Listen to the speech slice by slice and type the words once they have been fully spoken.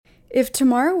If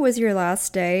tomorrow was your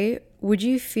last day, would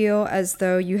you feel as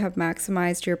though you have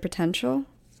maximized your potential?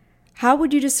 How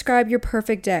would you describe your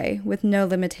perfect day with no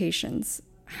limitations?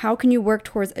 How can you work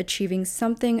towards achieving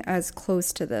something as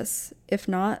close to this, if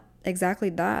not exactly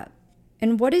that?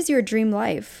 And what is your dream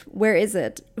life? Where is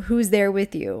it? Who's there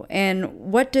with you? And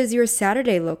what does your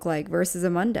Saturday look like versus a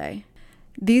Monday?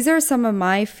 These are some of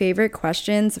my favorite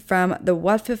questions from the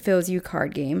What Fulfills You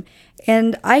card game.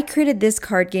 And I created this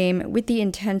card game with the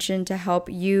intention to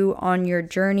help you on your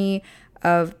journey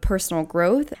of personal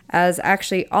growth, as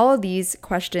actually all of these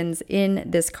questions in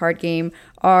this card game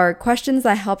are questions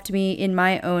that helped me in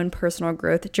my own personal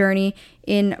growth journey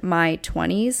in my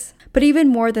 20s. But even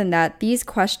more than that, these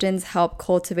questions help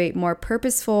cultivate more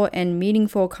purposeful and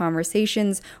meaningful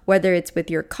conversations, whether it's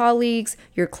with your colleagues,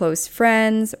 your close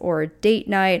friends, or date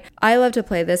night. I love to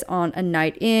play this on a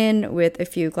night in with a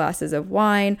few glasses of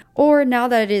wine, or now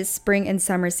that it is spring and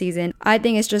summer season, I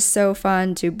think it's just so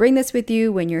fun to bring this with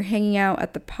you when you're hanging out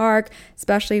at the park,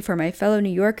 especially for my fellow New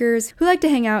Yorkers who like to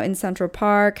hang out in Central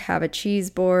Park, have a cheese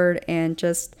board, and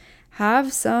just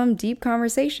have some deep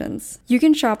conversations. You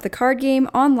can shop the card game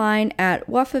online at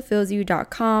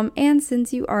whatfulfillsyou.com, and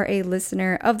since you are a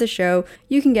listener of the show,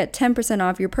 you can get 10%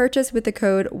 off your purchase with the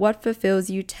code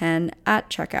whatfulfillsyou10 at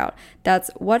checkout.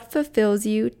 That's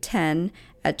whatfulfillsyou10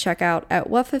 at checkout at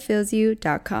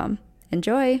whatfulfillsyou.com.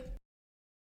 Enjoy!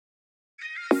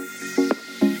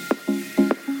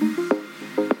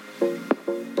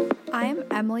 I'm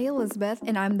Emily Elizabeth,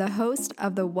 and I'm the host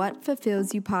of the What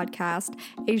Fulfills You podcast,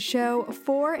 a show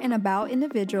for and about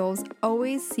individuals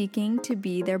always seeking to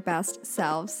be their best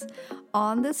selves.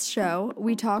 On this show,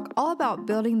 we talk all about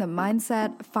building the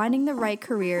mindset, finding the right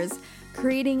careers,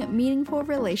 creating meaningful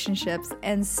relationships,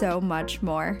 and so much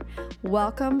more.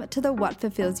 Welcome to the What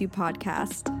Fulfills You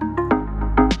podcast.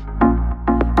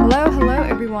 Hello,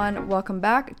 everyone. Welcome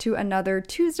back to another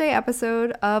Tuesday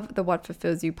episode of the What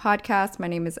Fulfills You podcast. My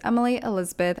name is Emily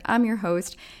Elizabeth. I'm your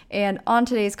host. And on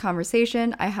today's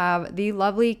conversation, I have the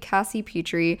lovely Cassie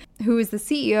Petrie, who is the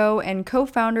CEO and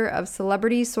co-founder of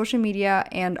celebrity social media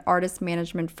and artist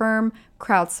management firm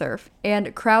Crowdsurf.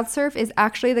 And Crowdsurf is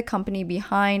actually the company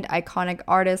behind iconic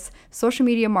artists' social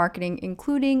media marketing,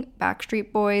 including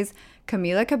Backstreet Boys,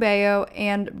 Camila Cabello,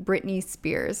 and Britney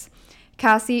Spears.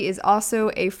 Cassie is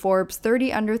also a Forbes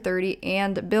 30 Under 30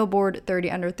 and Billboard 30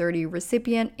 Under 30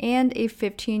 recipient and a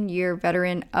 15-year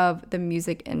veteran of the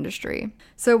music industry.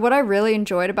 So what I really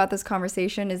enjoyed about this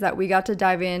conversation is that we got to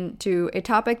dive into a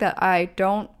topic that I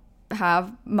don't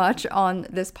have much on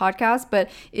this podcast, but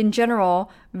in general,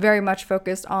 very much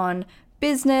focused on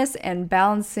business and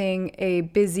balancing a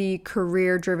busy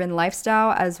career-driven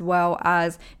lifestyle, as well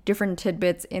as different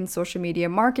tidbits in social media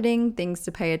marketing, things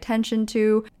to pay attention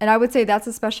to. And I would say that's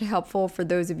especially helpful for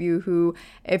those of you who,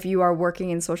 if you are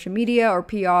working in social media or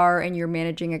PR and you're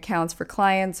managing accounts for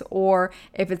clients, or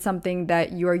if it's something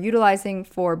that you are utilizing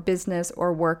for business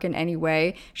or work in any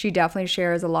way. She definitely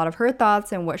shares a lot of her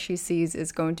thoughts and what she sees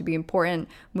is going to be important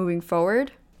moving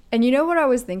forward. And you know what I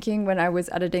was thinking when I was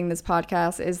editing this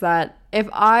podcast is that if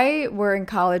I were in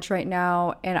college right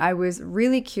now and I was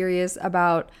really curious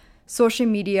about social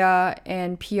media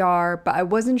and PR, but I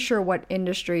wasn't sure what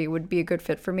industry would be a good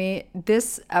fit for me,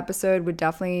 this episode would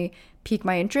definitely pique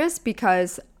my interest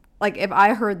because like if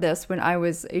I heard this when I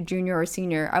was a junior or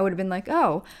senior, I would have been like,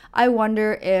 oh, I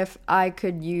wonder if I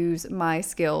could use my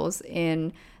skills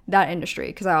in that industry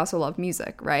because I also love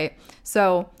music, right?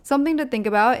 So something to think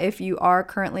about if you are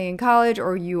currently in college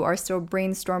or you are still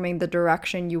brainstorming the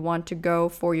direction you want to go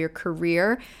for your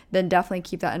career, then definitely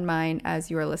keep that in mind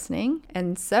as you are listening.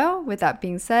 And so with that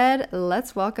being said,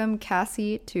 let's welcome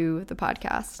Cassie to the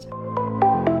podcast.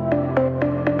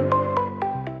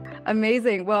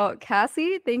 Amazing. Well,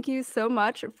 Cassie, thank you so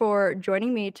much for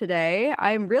joining me today.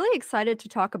 I'm really excited to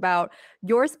talk about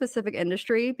your specific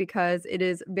industry because it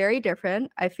is very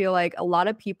different. I feel like a lot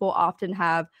of people often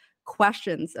have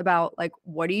questions about like,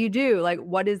 what do you do? Like,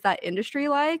 what is that industry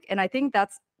like? And I think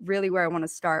that's really where I want to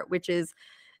start, which is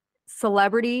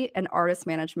celebrity and artist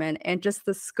management and just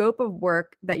the scope of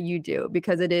work that you do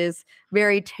because it is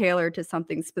very tailored to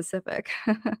something specific.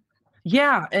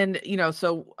 Yeah, and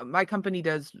so my company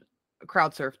does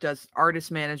Crowdsurf does artist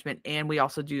management and we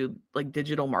also do like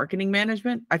digital marketing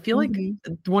management. I feel like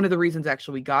Mhm. one of the reasons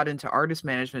actually we got into artist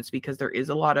management is because there is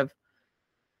a lot of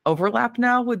overlap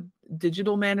now with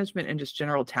digital management and just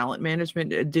general talent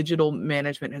management. Digital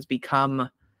management has become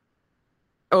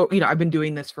I've been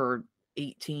doing this for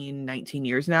 18, 19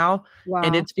 years now,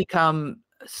 and Wow. it's become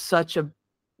such a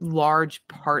large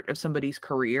part of somebody's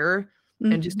career.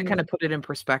 And just to Mhm. kind of put it in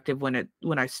perspective, when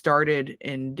I started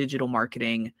in digital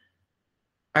marketing,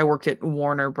 I worked at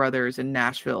Warner Brothers in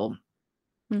Nashville,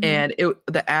 Mm-hmm. and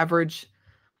the average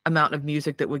amount of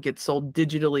music that would get sold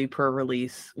digitally per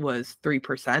release was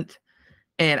 3%.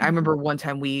 And I remember one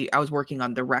time I was working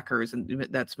on The Wreckers, and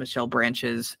that's Michelle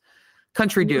Branch's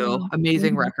country duo,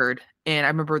 amazing record. And I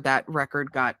remember that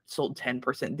record got sold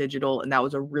 10% digital, and that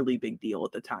was a really big deal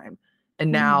at the time.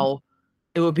 And now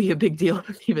it would be a big deal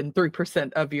if even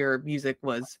 3% of your music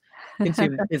was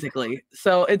consumed physically.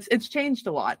 So it's changed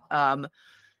a lot.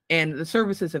 And the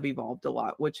services have evolved a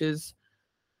lot, which is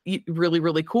really,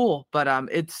 really cool. But I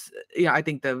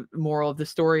think the moral of the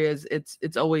story is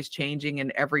it's always changing,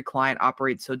 and every client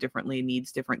operates so differently and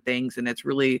needs different things. And it's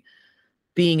really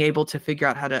being able to figure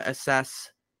out how to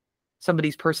assess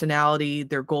somebody's personality,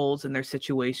 their goals, and their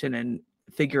situation, and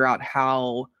figure out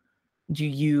how do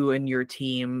you and your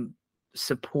team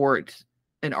support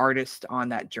an artist on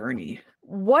that journey.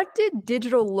 What did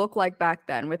digital look like back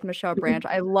then with Michelle Branch?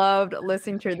 I loved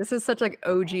listening to her. This is such like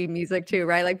OG music too,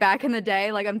 right? Like back in the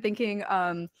day, like I'm thinking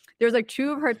there's like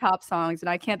 2 of her top songs, and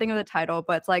I can't think of the title,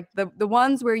 but it's like the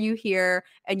ones where you hear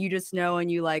and you just know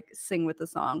and you like sing with the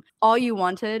song. All You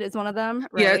Wanted is one of them,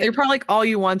 right? Yeah, they're probably like All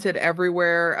You Wanted,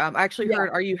 Everywhere. I actually heard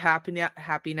Are You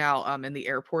Happy Now in the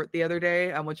airport the other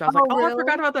day, which I was like, really? I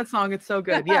forgot about that song. It's so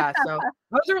good. Yeah, so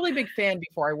I was a really big fan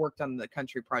before I worked on the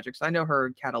country projects. I know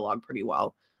her catalog pretty well.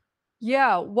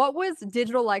 Yeah. What was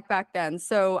digital like back then?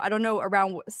 So I don't know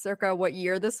around circa what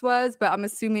year this was, but I'm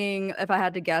assuming if I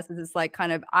had to guess, is this like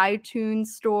kind of iTunes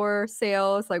store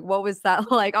sales? Like what was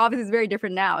that like? Obviously, it's very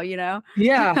different now, you know?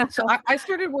 Yeah. So I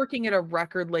started working at a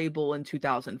record label in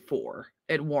 2004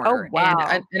 at Warner. Oh,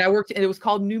 wow. And I worked, and it was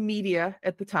called New Media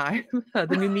at the time,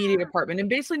 the New Media department. And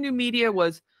basically New Media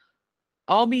was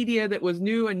all media that was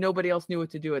new and nobody else knew what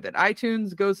to do with it.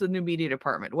 iTunes goes to the new media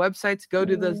department. Websites goes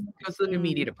to the new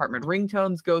media department.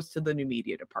 Ringtones goes to the new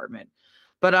media department.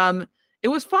 But it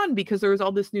was fun because there was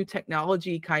all this new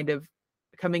technology kind of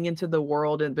coming into the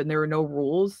world, but there were no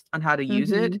rules on how to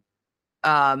use it.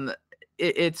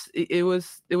 It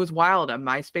was wild.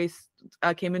 MySpace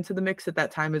came into the mix at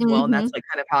that time as well, and that's like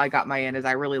kind of how I got my in. Is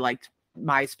I really liked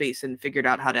MySpace and figured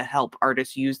out how to help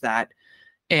artists use that.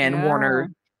 And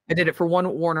Warner. I did it for one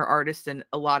Warner artist, and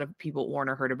a lot of people at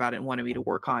Warner heard about it and wanted me to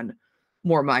work on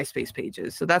more MySpace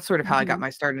pages. So that's sort of how I got my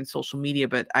start in social media,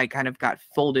 but I kind of got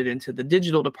folded into the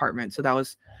digital department. So that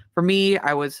was, for me,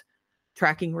 I was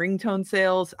tracking ringtone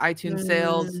sales, iTunes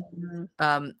sales,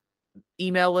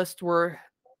 email lists were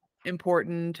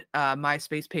important,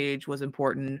 MySpace page was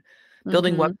important,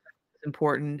 building websites was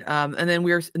important. And then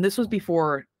and this was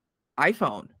before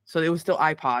iPhone. So it was still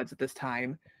iPods at this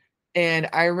time. And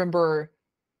I remember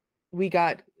we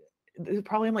got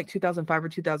probably in like 2005 or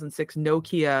 2006,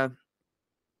 Nokia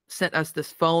sent us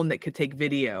this phone that could take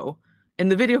video, and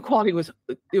the video quality was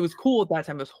cool at that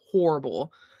time. It was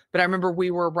horrible, but I remember we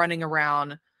were running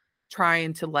around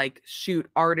trying to like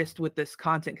shoot artists with this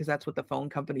content because that's what the phone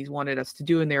companies wanted us to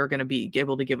do, and they were going to be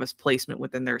able to give us placement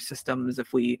within their systems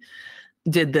if we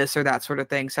did this or that sort of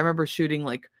thing. So I remember shooting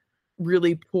like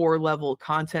really poor level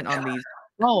content on these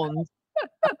phones.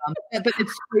 But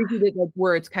it's crazy that like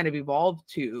where it's kind of evolved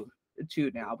to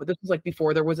now. But this was like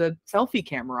before there was a selfie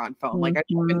camera on phone. Like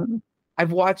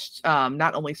I've watched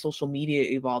not only social media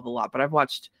evolve a lot, but I've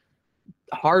watched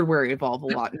hardware evolve a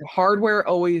lot. And hardware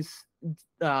always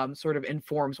sort of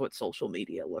informs what social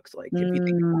media looks like, if you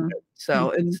think about it.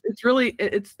 So it's really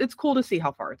it's cool to see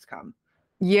how far it's come.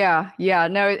 Yeah.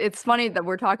 No, it's funny that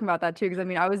we're talking about that too, because I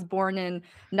mean, I was born in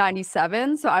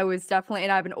 97, so I was definitely,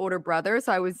 and I have an older brother,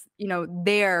 so I was,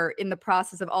 there in the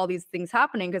process of all these things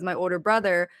happening, because my older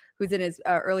brother, who's in his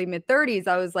early mid 30s,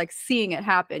 I was like seeing it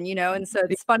happen, and so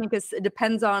it's funny because it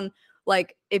depends on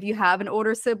like if you have an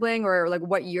older sibling or like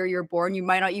what year you're born, you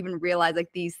might not even realize like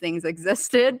these things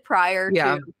existed prior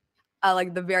to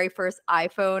like the very first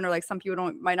iPhone, or like some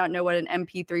people might not know what an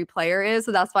MP3 player is.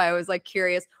 So that's why I was like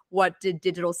curious, what did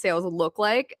digital sales look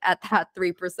like at that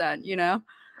 3%,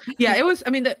 Yeah, it was,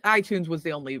 I mean, the iTunes was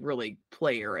the only really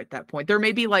player at that point. There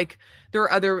may be like, there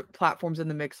are other platforms in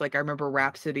the mix. Like I remember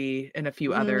Rhapsody and a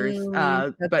few others.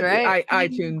 But right.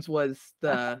 iTunes was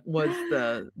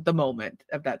the moment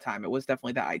of that time. It was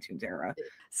definitely the iTunes era.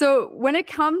 So when it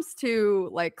comes to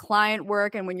like client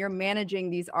work and when you're managing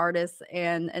these artists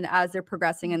and as they're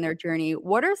progressing in their journey,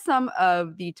 what are some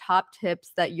of the top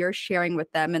tips that you're sharing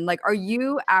with them? And like, are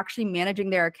you actually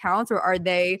managing their accounts, or are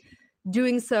they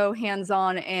doing so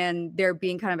hands-on and they're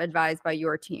being kind of advised by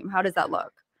your team? How does that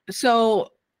look? So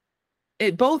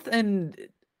it both in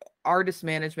artist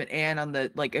management and on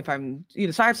the, like, if I'm,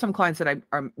 so I have some clients that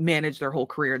I manage their whole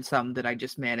career and some that I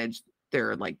just manage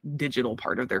their like digital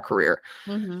part of their career.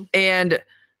 And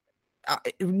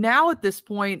now at this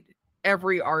point,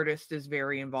 every artist is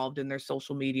very involved in their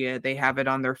social media. They have it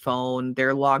on their phone.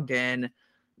 They're logged in.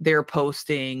 They're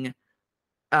posting.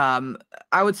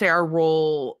 I would say our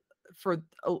role for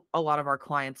a lot of our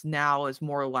clients now is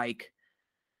more like,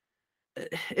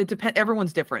 it depends.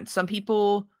 Everyone's different. Some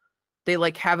people, they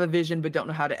like have a vision but don't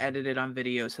know how to edit it on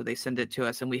video, so they send it to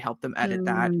us and we help them edit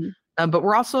that. But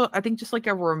we're also, I think, just like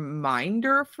a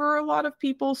reminder for a lot of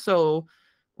people. So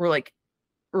we're like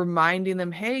reminding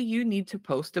them, hey, you need to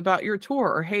post about your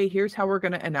tour, or hey, here's how we're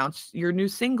going to announce your new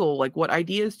single. Like, what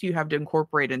ideas do you have to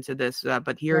incorporate into this?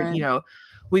 But here, Right. you know,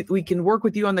 we can work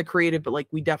with you on the creative, but like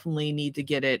we definitely need to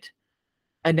get it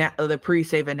the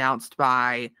pre-save announced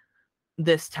by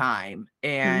this time.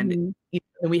 And Mhm.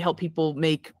 and we help people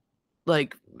make,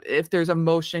 like, if there's a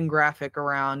motion graphic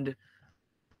around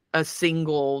a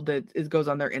single that goes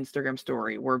on their Instagram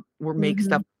story, we're make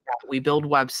stuff Mhm. like that. We build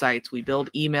websites, we build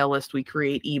email lists, we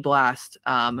create e-blast.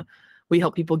 We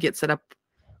help people get set up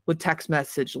with text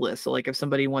message lists. So like if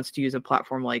somebody wants to use a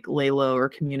platform like Laylo or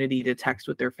Community to text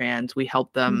with their fans, we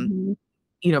help them,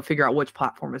 Mhm. figure out which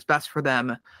platform is best for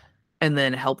them, and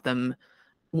then help them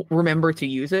remember to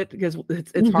use it, because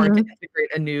it's hard to Mhm.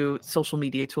 integrate a new social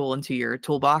media tool into your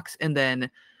toolbox and then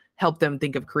help them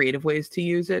think of creative ways to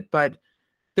use it. But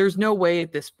there's no way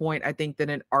at this point, I think, that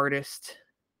an artist,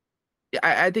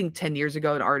 I think 10 years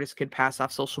ago, an artist could pass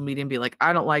off social media and be like,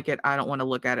 I don't like it. I don't want to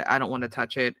look at it. I don't want to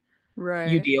touch it. You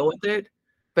Right. deal with it.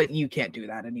 But you can't do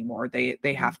that anymore. They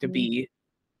have to Mhm. be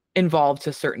involved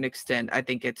to a certain extent. I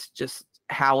think it's just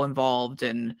how involved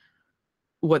and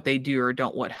what they do or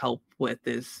don't want help with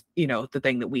is, the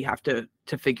thing that we have to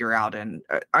figure out. And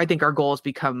I think our goal has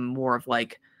become more of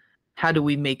like, how do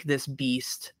we make this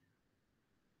beast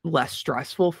less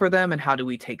stressful for them, and how do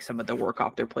we take some of the work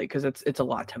off their plate, because it's a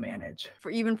lot to manage.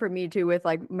 For me too, with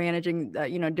like managing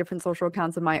different social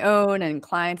accounts of my own and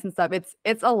clients and stuff,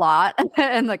 it's a lot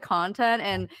and the content,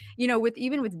 and with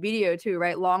even with video too,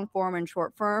 right? Long form and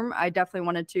short form, I definitely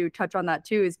wanted to touch on that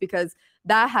too, is because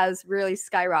that has really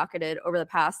skyrocketed over the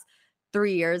past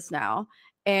 3 years now.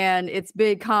 And it's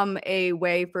become a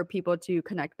way for people to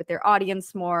connect with their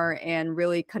audience more and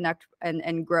really connect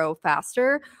and grow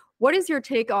faster. What is your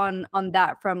take on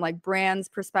that from like brands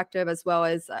perspective, as well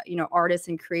as artists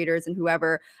and creators and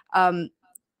whoever?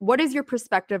 What is your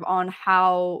perspective on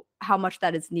how much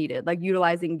that is needed, like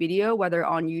utilizing video, whether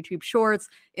on YouTube Shorts,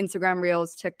 Instagram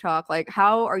Reels, TikTok? Like,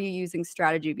 how are you using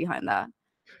strategy behind that?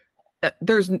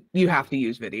 You have to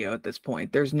use video at this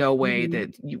point. There's no way Mhm.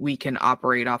 that we can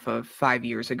operate off of 5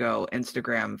 years ago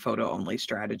Instagram photo only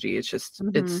strategy. It's just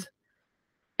Mhm.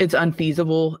 it's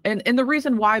unfeasible. And the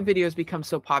reason why videos become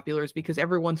so popular is because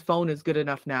everyone's phone is good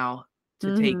enough now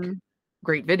to take Mhm.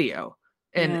 great video.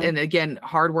 And Yeah. and again,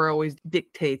 hardware always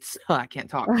dictates I can't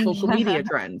talk, social media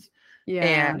trends. Yeah.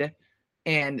 And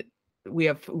and we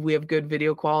have good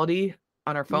video quality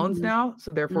on our phones Mhm. now, so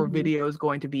therefore Mhm. video is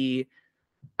going to be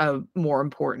a more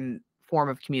important form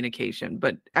of communication.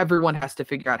 But everyone has to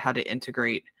figure out how to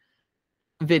integrate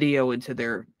video into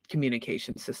their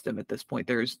communication system at this point.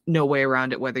 There's no way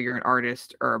around it, whether you're an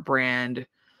artist or a brand,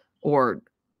 or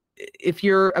if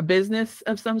you're a business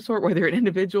of some sort, whether an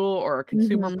individual or a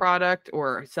consumer Mhm. product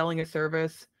or selling a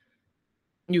service,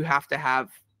 you have to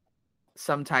have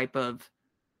some type of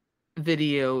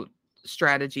video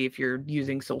strategy if you're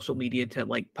using social media to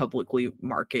like publicly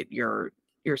market your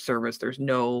service. There's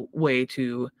no way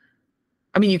to,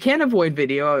 I mean, you can avoid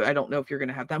video. I don't know if you're going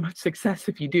to have that much success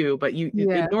if you do, but Yeah.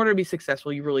 in order to be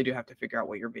successful, you really do have to figure out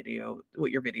what your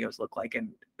videos look like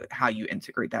and how you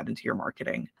integrate that into your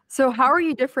marketing. So how are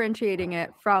you differentiating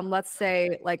it from, let's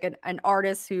say, like an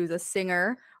artist who's a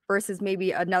singer versus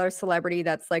maybe another celebrity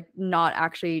that's like not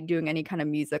actually doing any kind of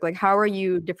music? Like, how are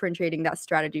you differentiating that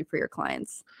strategy for your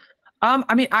clients?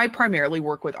 I mean, I primarily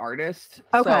work with artists.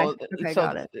 Okay. So Okay, so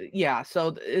got it. yeah,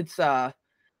 so it's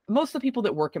most of the people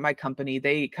that work at my company,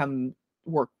 they come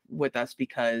work with us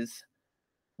because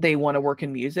they want to work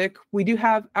in music. We do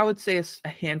have, I would say, a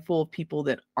handful of people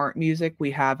that aren't music. We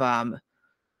have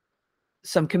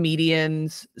some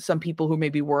comedians, some people who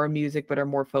maybe were in music but are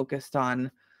more focused on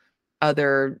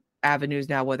other avenues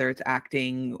now, whether it's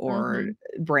acting or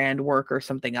Mhm. brand work or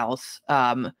something else.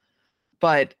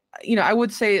 But I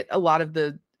would say a lot of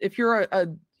if you're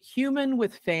a human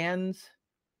with fans,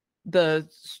 the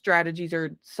strategies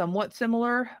are somewhat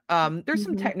similar. There's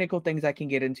some Mhm. technical things I can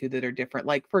get into that are different.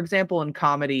 Like, for example, in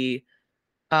comedy,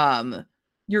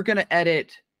 you're going to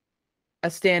edit a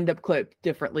stand-up clip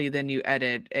differently than you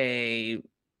edit a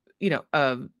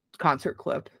concert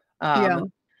clip. Yeah.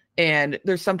 And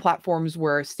there's some platforms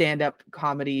where stand-up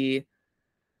comedy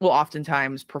will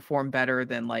oftentimes perform better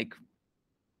than like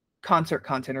concert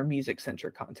content or music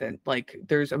centric content. Like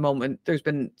there's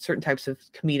been certain types of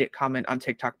comedic comment on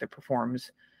TikTok that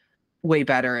performs way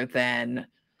better than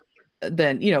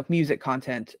music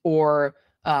content. Or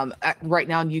right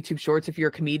now on YouTube Shorts, if you're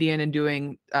a comedian and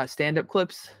doing stand-up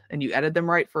clips and you edit them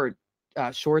right for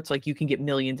shorts, like you can get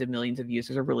millions and millions of views.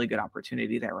 There's a really good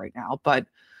opportunity there right now. But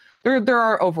there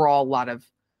are overall a lot of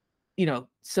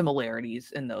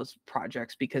similarities in those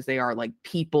projects because they are like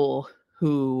people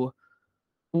who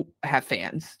have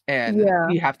fans, and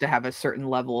you have to have a certain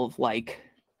level of like,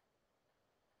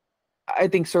 I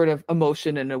think, sort of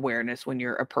emotion and awareness when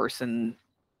you're a person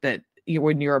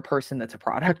that's a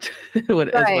product. Is what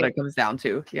it comes down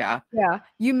to. Yeah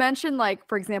You mentioned, like,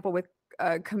 for example, with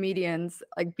comedians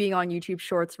like being on YouTube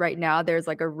Shorts right now, there's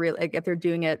like a real, like, if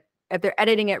they're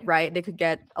editing it right, they could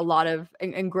get a lot of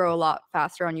and grow a lot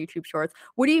faster on YouTube Shorts.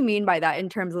 What do you mean by that in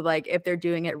terms of like if they're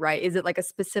doing it right? Is it like a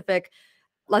specific,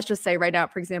 let's just say right now,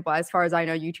 for example, as far as I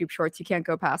know, YouTube Shorts, you can't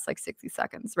go past like 60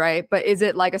 seconds, right? But is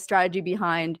it like a strategy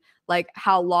behind like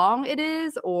how long it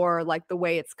is or like the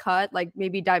way it's cut? Like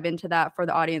maybe dive into that for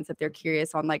the audience if they're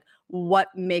curious on like what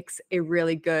makes a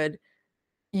really good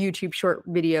YouTube short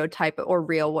video type or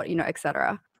reel,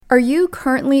 etc. Are you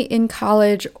currently in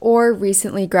college or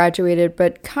recently graduated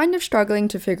but kind of struggling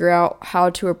to figure out how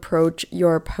to approach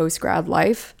your post-grad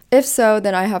life? If so,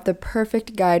 then I have the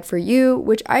perfect guide for you,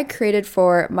 which I created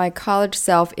for my college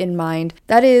self in mind.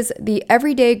 That is the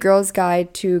Everyday Girl's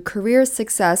Guide to Career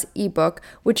Success ebook,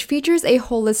 which features a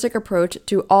holistic approach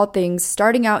to all things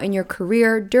starting out in your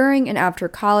career during and after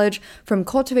college, from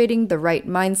cultivating the right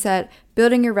mindset,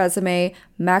 building your resume,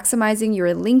 maximizing your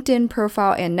LinkedIn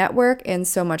profile and network, and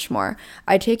so much more.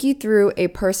 I take you through a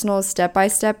personal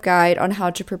step-by-step guide on how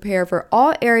to prepare for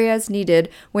all areas needed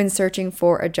when searching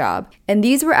for a job. And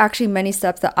these were actually many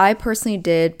steps that I personally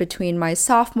did between my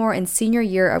sophomore and senior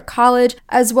year of college,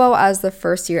 as well as the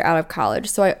first year out of college.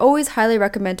 So I always highly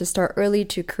recommend to start early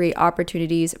to create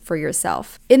opportunities for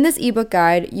yourself. In this ebook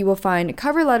guide, you will find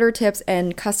cover letter tips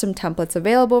and custom templates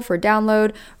available for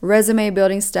download, resume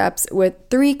building steps with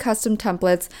 3 custom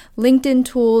templates, LinkedIn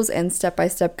tools, and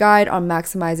step-by-step guide on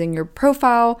maximizing your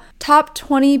profile, top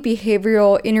 20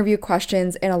 behavioral interview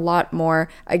questions, and a lot more.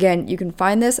 Again, you can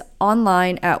find this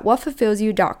online at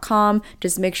whatfulfillsyou.com.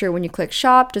 Just make sure when you click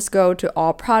shop, just go to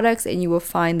all products and you will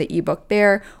find the ebook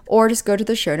there, or just go to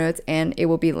the show notes and it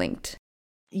will be linked.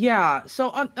 Yeah. So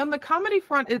on the comedy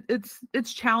front,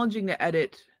 it's challenging to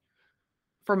edit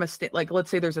from like, let's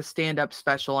say there's a stand-up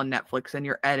special on Netflix and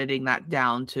you're editing that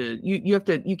down to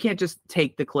you can't just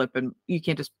take the clip and you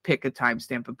can't just pick a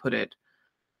timestamp and put it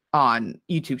on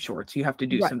YouTube Shorts. You have to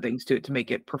do some things to it to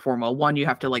make it perform well. One, you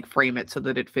have to like frame it so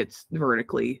that it fits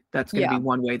vertically. That's going to be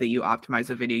one way that you optimize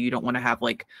a video. You don't want to have,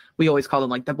 like, we always call them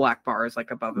like the black bars,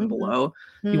 like above and below.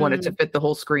 You want it to fit the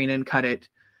whole screen and cut it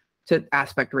to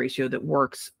aspect ratio that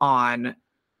works on,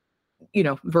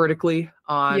 vertically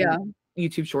on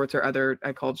YouTube Shorts or other,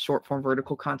 I call it short form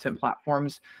vertical content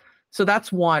platforms. So that's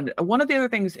one. One of the other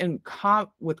things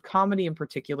with comedy in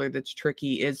particular that's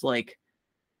tricky is like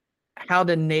how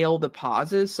to nail the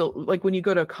pauses. So like when you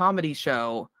go to a comedy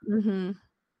show,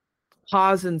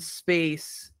 pause and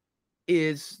space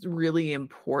is really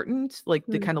important. Like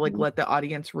to kind of like let the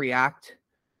audience react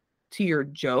to your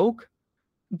joke.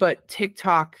 But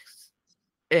TikTok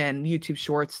and YouTube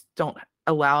Shorts don't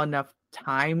allow enough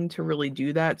time to really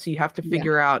do that. So you have to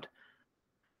figure out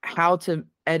how to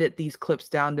edit these clips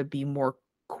down to be more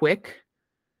quick,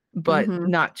 but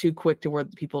not too quick to where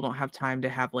people don't have time to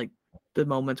have like the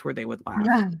moments where they would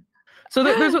laugh. So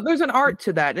there's an art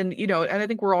to that. And, and I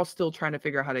think we're all still trying to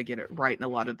figure out how to get it right in a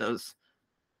lot of those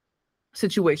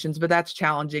situations, but that's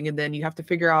challenging. And then you have to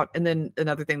figure out, and then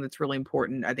another thing that's really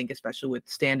important, I think, especially with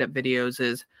stand-up videos,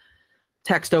 is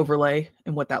text overlay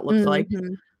and what that looks like.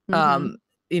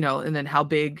 And then how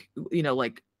big,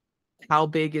 like how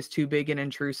big is too big and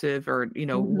intrusive, or,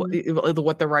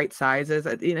 what the right size is.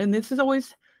 And this is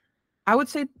always, I would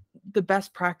say the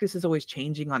best practice is always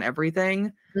changing on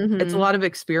everything. It's a lot of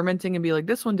experimenting and be like,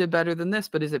 this one did better than this,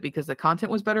 but is it because the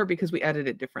content was better, because we edited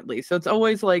it differently? So it's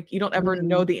always like, you don't ever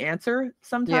know the answer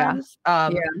sometimes.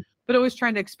 But always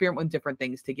trying to experiment with different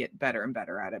things to get better and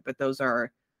better at it. But those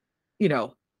are, you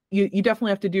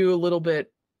definitely have to do a little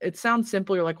bit. It sounds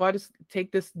simple. You're like, well, I just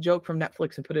take this joke from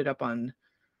Netflix and put it up on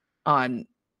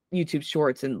YouTube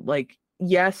Shorts. And like,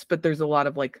 yes, but there's a lot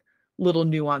of like little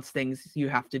nuanced things you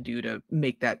have to do to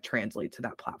make that translate to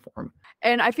that platform.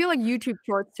 And I feel like YouTube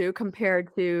Shorts too,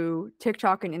 compared to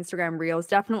TikTok and Instagram Reels,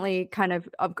 definitely kind of,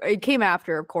 it came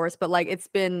after, of course, but like it's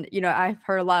been, I've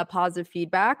heard a lot of positive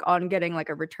feedback on getting like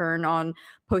a return on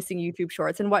posting YouTube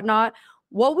Shorts and whatnot.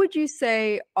 What would you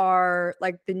say are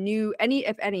like the new, any,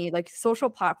 if any, like social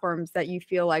platforms that you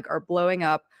feel like are blowing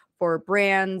up for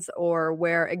brands or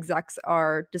where execs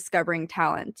are discovering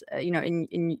talent, in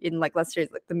like, let's say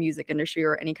like the music industry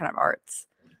or any kind of arts?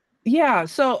 Yeah,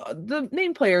 so the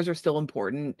name players are still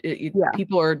important. Yeah.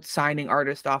 People are signing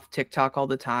artists off TikTok all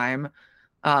the time.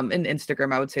 And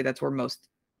Instagram, I would say that's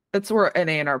where an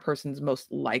A&R person's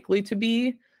most likely to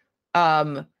be.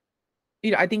 Um,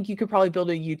 I think you could probably build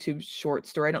a YouTube short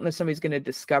story. I don't know if somebody's going to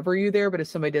discover you there, but if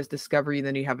somebody does discover you,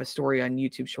 then you have a story on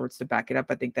YouTube Shorts to back it up.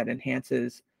 I think that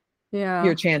enhances Yeah.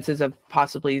 your chances of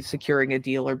possibly securing a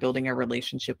deal or building a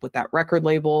relationship with that record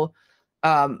label.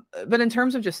 But in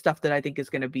terms of just stuff that I think is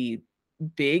going to be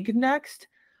big next,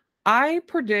 I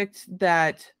predict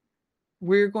that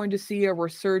we're going to see a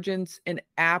resurgence in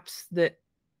apps that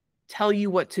tell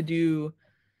you what to do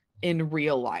in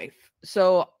real life.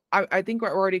 So I think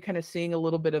we're already kind of seeing a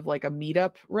little bit of like a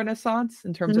meetup renaissance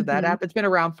in terms of that Hmm. app. It's been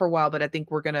around for a while, but I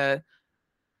think we're going to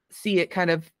see it kind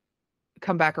of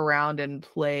come back around and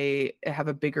have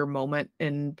a bigger moment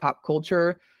in pop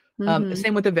culture. Hmm.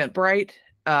 Same with Eventbrite.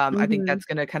 I think Hmm. that's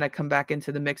going to kind of come back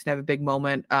into the mix and have a big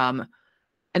moment. And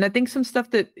I think some stuff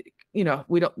that we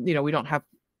don't have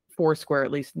Foursquare,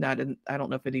 at least not in. I don't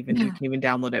know if it even you can even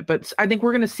download it, but I think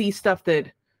we're going to see stuff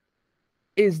that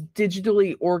is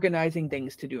digitally organizing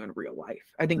things to do in real life.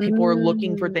 I think people are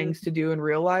looking for Hmm. things to do in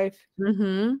real life,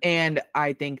 Hmm. and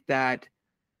I think that's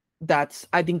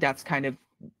kind of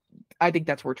I think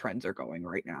that's where trends are going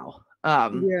right now.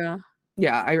 Yeah.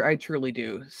 Yeah, I truly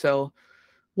do. So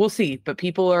we'll see. But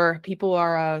people are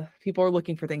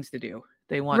looking for things to do.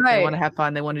 They want Right. to have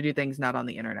fun. They want to do things not on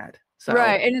the internet. So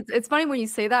Right. And it's funny when you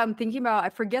say that. I'm thinking about, I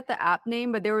forget the app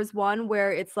name, but there was one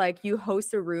where it's like you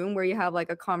host a room where you have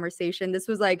like a conversation. This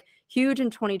was like huge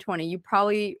in 2020. You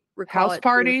probably recall House it too.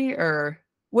 Party or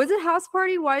Was it House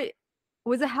Party? Why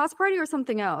was it House Party or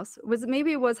something else? Was it,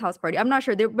 maybe it was House Party. I'm not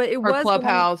sure. There, but it was one.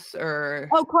 Clubhouse or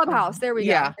Oh, Clubhouse. There we go.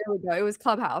 yeah. There we go. It was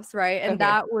Clubhouse, right? And Okay.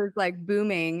 that was like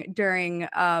booming during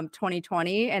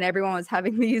 2020, and everyone was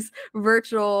having these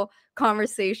virtual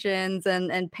conversations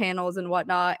and panels and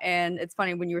whatnot. And it's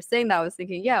funny when you were saying that, I was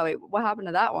thinking, yeah, wait, what happened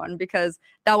to that one? Because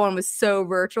that one was so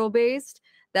virtual based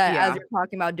that as Yeah. you're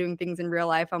talking about doing things in real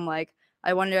life, I'm like,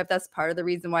 I wonder if that's part of the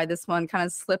reason why this one kind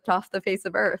of slipped off the face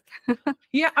of earth.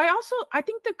 Yeah, I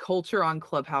think the culture on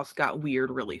Clubhouse got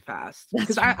weird really fast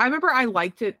because That's I remember I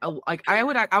liked it. Like I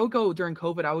would go during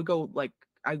COVID. I would go like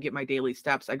I'd get my daily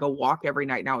steps. I go walk every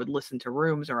night and I would listen to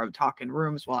rooms or I would talk in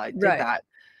rooms while I did right. that.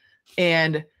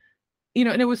 And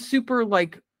and it was super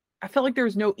like I felt like there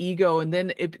was no ego. And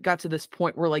then it got to this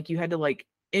point where like you had to like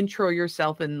intro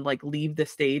yourself and like leave the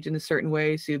stage in a certain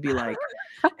way. So you'd be like,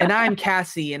 and I'm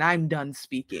Cassie and I'm done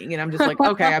speaking. And I'm just like,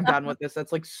 okay, I'm done with this.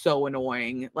 That's like so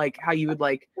annoying. Like how you would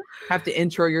like have to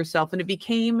intro yourself. And it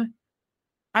became,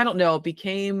 I don't know, it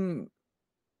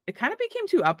kind of became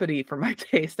too uppity for my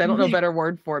taste. I don't know a better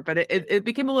word for it, but it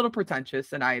became a little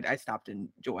pretentious and I stopped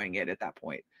enjoying it at that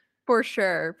point. For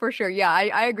sure, for sure. Yeah,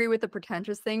 I agree with the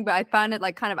pretentious thing, but I found it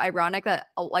like kind of ironic that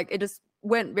like it just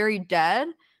went very dead,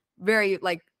 very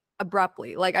like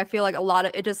abruptly. Like I feel like a lot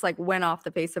of it just like went off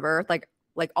the face of earth like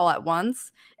all at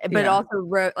once. But it Yeah.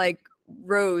 also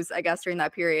rose, I guess, during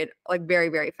that period like very,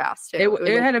 very fast It too. It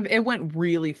was it went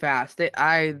really fast.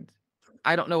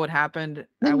 I don't know what happened.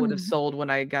 I would have like sold when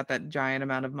I got that giant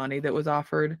amount of money that was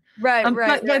offered. right,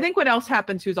 right, But I right. think what else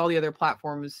happened too is all the other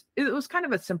platforms. It was kind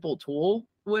of a simple tool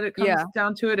when it comes Yeah.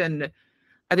 down to it, and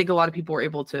I think a lot of people were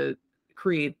able to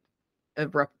create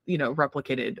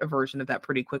replicated a version of that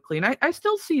pretty quickly. And I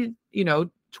still see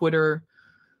Twitter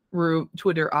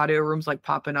audio rooms like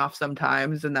popping off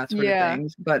sometimes and that sort of Yeah.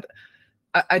 things. But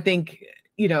I think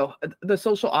the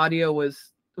social audio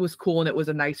was cool and it was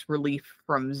a nice relief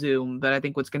from Zoom. But I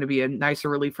think what's going to be a nicer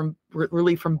relief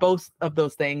from both of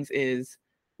those things is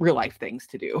real life things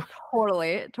to do.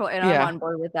 Totally, totally, and I'm Yeah. on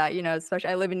board with that, especially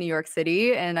I live in New York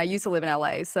City and I used to live in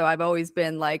LA, so I've always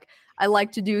been like, I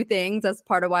like to do things. That's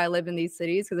part of why I live in these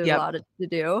cities because there's a Yep. lot to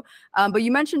do. But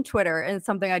you mentioned Twitter, and it's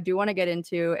something I do want to get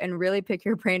into and really pick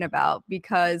your brain about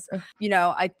because,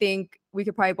 I think we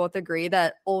could probably both agree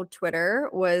that old Twitter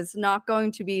was not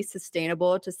going to be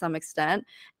sustainable to some extent.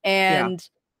 Yeah. And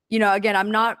again, I'm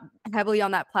not heavily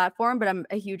on that platform, but I'm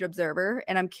a huge observer,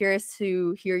 and I'm curious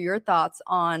to hear your thoughts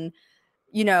on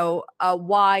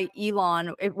why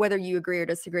Elon, whether you agree or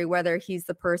disagree, whether he's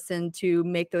the person to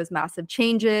make those massive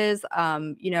changes,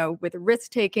 with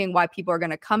risk taking, why people are going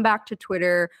to come back to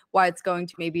Twitter, why it's going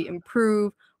to maybe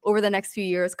improve over the next few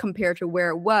years compared to where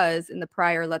it was in the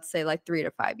prior, let's say, like 3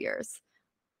 to 5 years.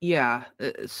 Yeah.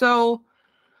 So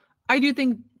I do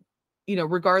think,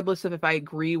 regardless of if I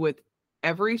agree with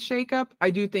every shakeup. I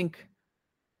do think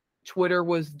Twitter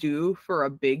was due for a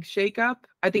big shakeup.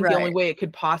 I think the only way it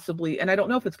could possibly, and I don't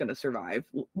know if it's going to survive,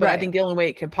 but I think the only way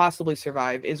it could possibly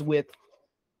survive is with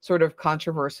sort of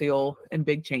controversial and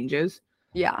big changes.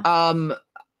 Yeah.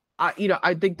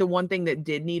 I think the one thing that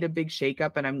did need a big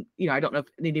shakeup, and I don't know if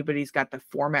anybody's got the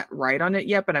format right on it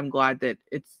yet, but I'm glad that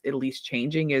it's at least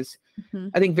changing, is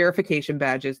I think verification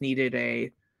badges needed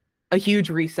a huge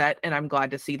reset, and I'm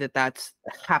glad to see that that's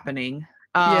happening.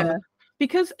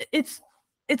 Because it's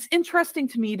interesting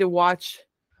to me to watch,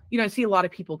 I see a lot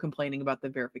of people complaining about the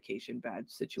verification badge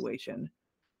situation.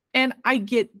 And I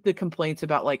get the complaints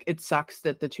about, like, it sucks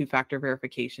that the 2-factor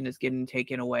verification is getting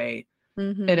taken away.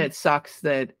 And it sucks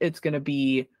that it's going to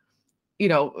be,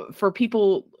 for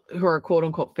people who are quote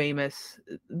unquote famous,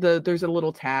 there's a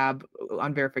little tab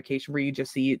on verification where you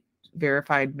just see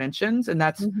verified mentions. And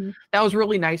that was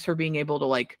really nice for being able to,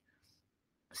 like,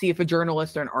 see if a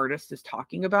journalist or an artist is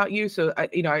talking about you. So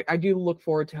I do look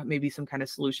forward to maybe some kind of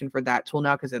solution for that tool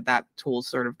now, because that tool's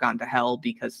sort of gone to hell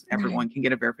because everyone can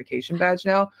get a verification badge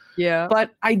now. Yeah.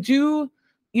 But I do,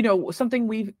 something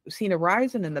we've seen a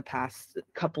rise in the past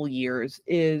couple years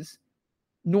is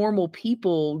normal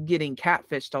people getting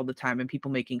catfished all the time and people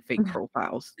making fake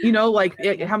profiles. Like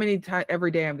how many times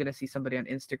every day I'm going to see somebody on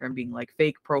Instagram being like,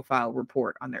 fake profile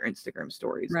report on their Instagram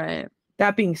stories. Right.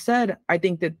 That being said, I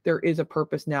think that there is a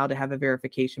purpose now to have a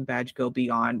verification badge go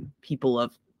beyond people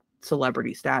of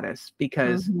celebrity status,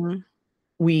 because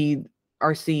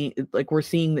we're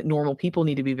seeing that normal people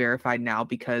need to be verified now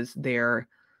because their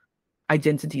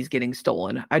identity is getting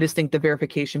stolen. I just think the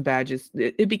verification badge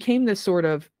it became this sort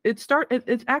of, its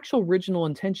actual original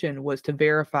intention was to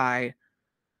verify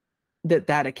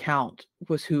that account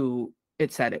was who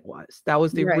it said it was. That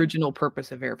was the original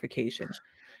purpose of verification.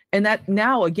 And that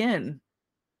now again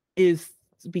is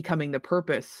becoming the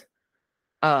purpose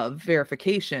of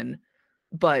verification.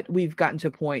 But we've gotten to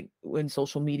a point in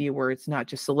social media where it's not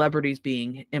just celebrities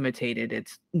being imitated,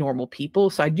 it's normal people.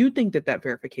 So I do think that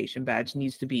verification badge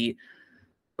needs to be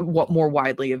more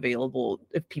widely available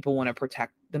if people want to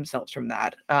protect themselves from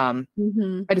that. I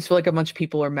just feel like a bunch of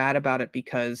people are mad about it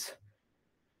because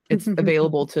it's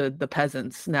available to the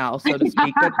peasants now, so to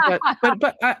speak.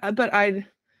 But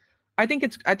I think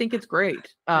it's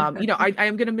great. I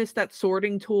am going to miss that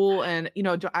sorting tool, and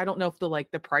I don't know if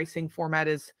the pricing format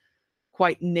is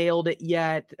quite nailed it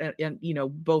yet, and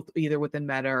both either within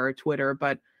Meta or Twitter,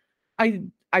 but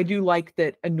I do like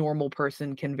that a normal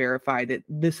person can verify that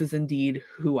this is indeed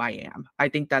who I am. I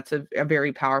think that's a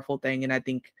very powerful thing, and I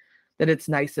think that it's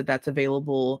nice that that's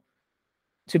available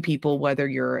to people, whether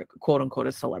you're quote unquote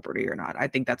a celebrity or not. I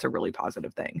think that's a really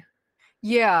positive thing.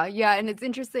 Yeah. And it's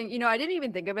interesting. I didn't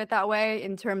even think of it that way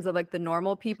in terms of like the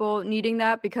normal people needing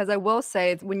that, because I will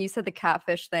say, when you said the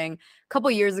catfish thing, a couple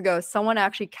of years ago, someone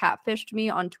actually catfished me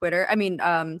on Twitter. I mean,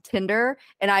 Tinder,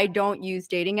 and I don't use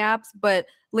dating apps, but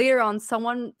later on,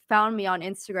 someone found me on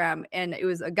Instagram, and it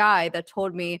was a guy that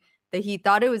told me that he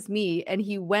thought it was me, and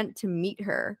he went to meet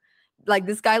her. Like,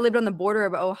 this guy lived on the border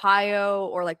of Ohio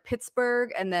or like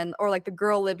Pittsburgh, or like the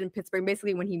girl lived in Pittsburgh.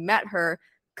 Basically, when he met her,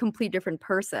 complete different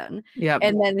person.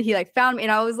 And then he like found me,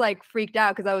 and I was like freaked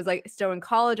out because I was like still in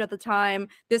college at the time.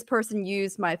 This person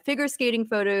used my figure skating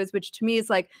photos, which to me is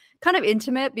like kind of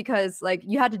intimate, because like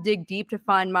you had to dig deep to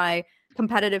find my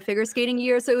competitive figure skating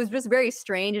year. So it was just very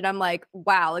strange. And I'm like,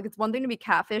 wow, like it's one thing to be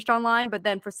catfished online, but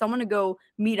then for someone to go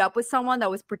meet up with someone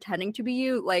that was pretending to be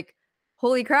you, like,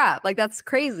 holy crap, like that's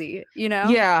crazy,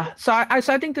 Yeah. So I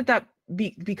think that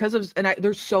because of, and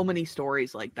there's so many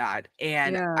stories like that,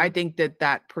 and I think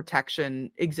that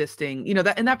protection existing,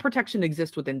 that protection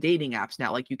exists within dating apps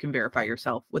now. Like, you can verify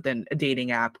yourself within a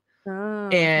dating app,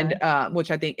 and which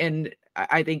I think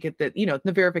that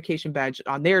the verification badge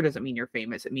on there doesn't mean you're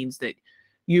famous. It means that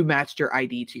you matched your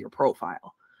ID to your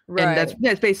profile, and that's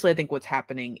basically I think what's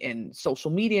happening in social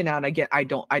media now. And again,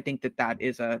 I think that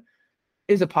is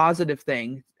a positive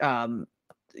thing.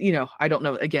 I don't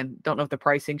know if the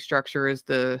pricing structure is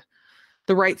the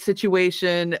right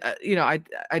situation.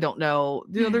 I don't know.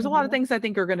 There's a lot of things I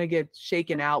think are going to get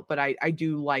shaken out, but I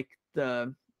do like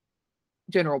the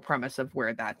general premise of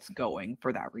where that's going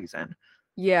for that reason.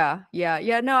 Yeah.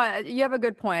 No, you have a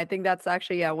good point. I think that's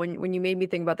actually, when you made me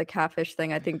think about the catfish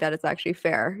thing, I think that it's actually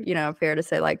fair, fair to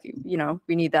say, like,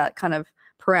 we need that kind of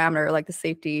parameter, like the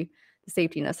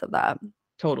safetiness of that.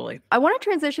 Totally. I want to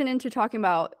transition into talking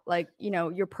about, like,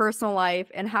 your personal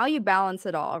life and how you balance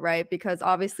it all, right? Because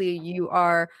obviously you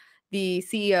are the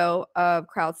CEO of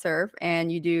CrowdSurf,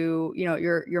 and you do,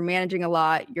 you're managing a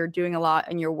lot, you're doing a lot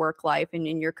in your work life and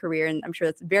in your career. And I'm sure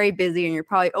that's very busy, and you're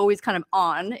probably always kind of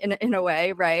on in a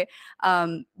way, right?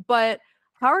 But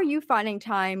how are you finding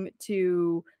time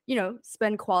to,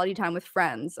 spend quality time with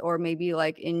friends, or maybe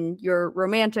like in your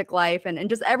romantic life, and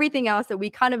just everything else that we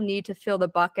kind of need to fill the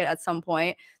bucket at some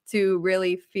point to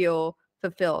really feel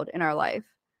fulfilled in our life?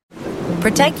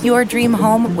 Protect your dream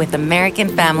home with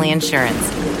American Family Insurance.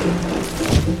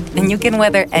 And you can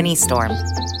weather any storm.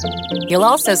 You'll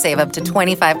also save up to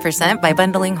 25% by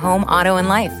bundling home, auto, and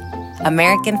life.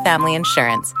 American Family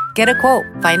Insurance. Get a quote.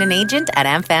 Find an agent at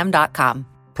amfam.com.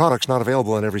 Products not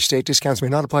available in every state. Discounts may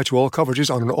not apply to all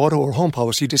coverages on an auto or home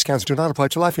policy. Discounts do not apply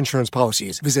to life insurance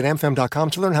policies. Visit amfam.com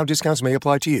to learn how discounts may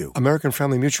apply to you. American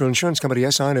Family Mutual Insurance Company,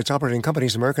 SI, and its operating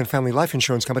companies, American Family Life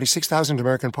Insurance Company, 6000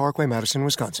 American Parkway, Madison,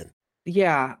 Wisconsin.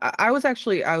 Yeah, I was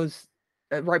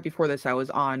right before this, I was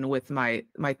on with my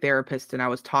therapist, and I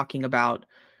was talking about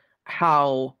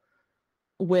how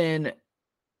when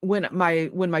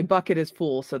my bucket is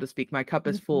full, so to speak, my cup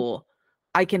is full,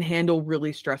 I can handle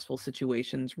really stressful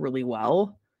situations really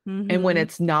well. And when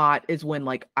it's not is when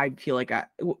like I feel like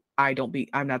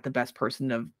I'm not the best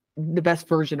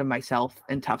version of myself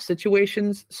in tough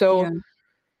situations. So,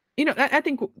 I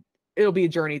think it'll be a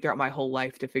journey throughout my whole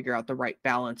life to figure out the right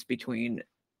balance between,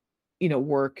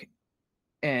 work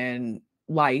and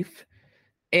life.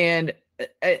 And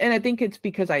I think it's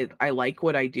because I like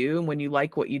what I do. And when you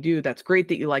like what you do, that's great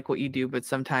that you like what you do, but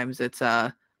sometimes it's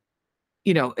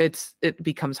it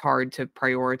becomes hard to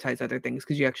prioritize other things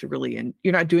because you actually really, and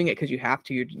you're not doing it because you have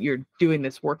to, you're doing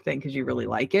this work thing because you really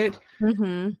like it.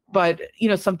 But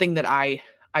something that I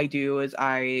do is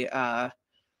I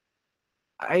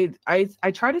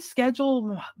try to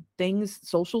schedule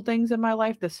social things in my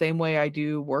life the same way I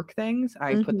do work things.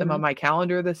 I put them on my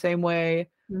calendar the same way.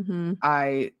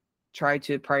 I try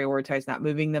to prioritize not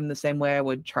moving them the same way I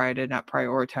would try to not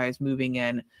prioritize moving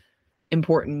in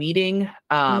important meeting.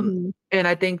 And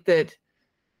I think that,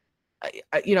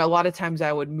 a lot of times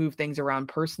I would move things around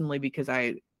personally because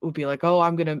I would be like, oh,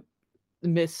 I'm going to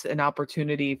miss an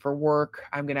opportunity for work.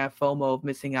 I'm going to have FOMO of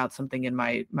missing out something in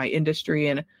my industry.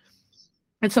 And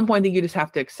at some point, I think you just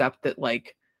have to accept that,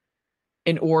 like,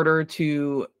 in order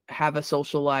to have a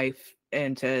social life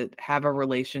and to have a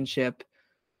relationship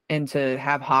and to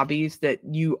have hobbies, that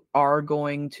you are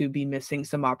going to be missing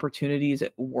some opportunities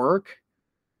at work.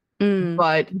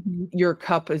 But your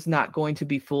cup is not going to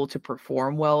be full to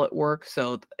perform well at work.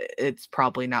 So it's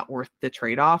probably not worth the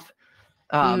trade-off.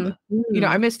 I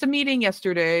missed a meeting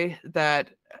yesterday that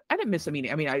I didn't miss a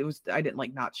meeting. I mean, I didn't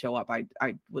like not show up. I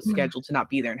was scheduled to not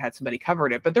be there and had somebody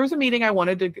covered it, but there was a meeting I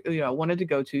wanted to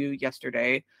go to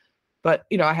yesterday, but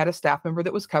I had a staff member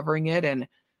that was covering it, and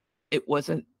it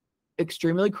wasn't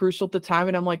extremely crucial at the time.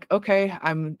 And I'm like, okay,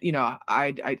 I'm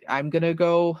gonna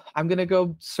go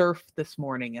surf this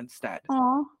morning instead.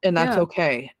 And that's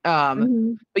okay. But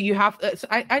you have to,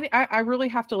 I really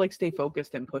have to like stay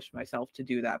focused and push myself to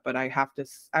do that. But I've had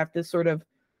to sort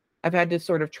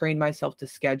of train myself to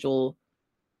schedule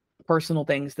personal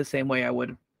things the same way I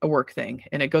would a work thing.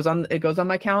 And it goes on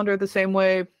my calendar the same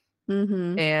way.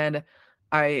 And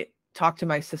I talk to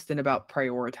my assistant about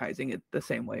prioritizing it the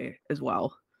same way as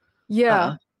well.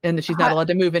 And she's not allowed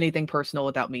to move anything personal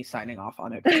without me signing off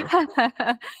on it.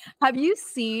 Have you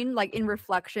seen, like, in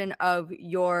reflection of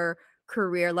your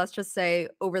career, let's just say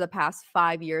over the past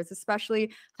 5 years,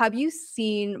 especially, have you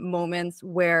seen moments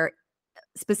where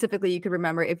specifically you could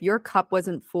remember if your cup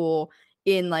wasn't full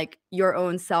in like your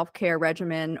own self-care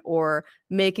regimen or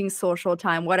making social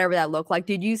time, whatever that looked like?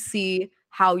 Did you see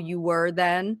how you were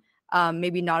then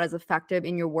maybe not as effective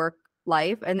in your work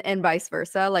life, and vice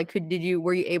versa? Like,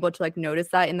 were you able to like notice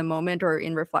that in the moment or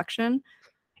in reflection?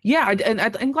 Yeah,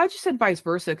 I'm glad you said vice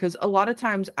versa, because a lot of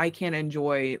times I can't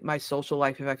enjoy my social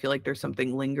life if I feel like there's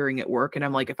something lingering at work, and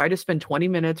I'm like, if I just spend 20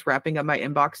 minutes wrapping up my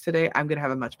inbox today, I'm gonna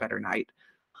have a much better night.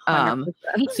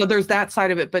 So there's that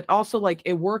side of it, but also like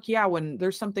at work, when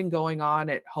there's something going on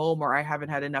at home, or I haven't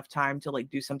had enough time to like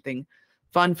do something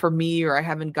fun for me, or I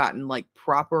haven't gotten like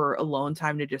proper alone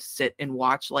time to just sit and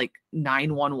watch like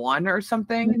 911 or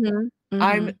something,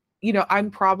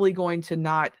 I'm probably going to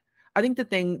not. I think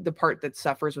the part that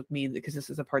suffers with me, because this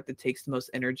is the part that takes the most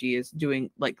energy, is doing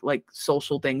like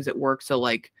social things at work. So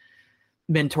like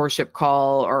mentorship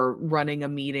call or running a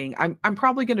meeting. I'm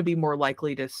probably going to be more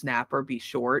likely to snap or be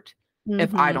short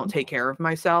if I don't take care of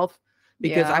myself,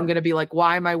 because I'm going to be like,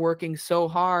 why am I working so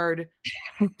hard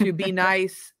to be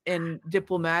nice and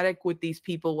diplomatic with these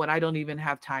people when I don't even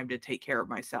have time to take care of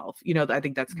myself? I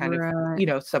think that's kind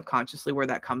of, subconsciously where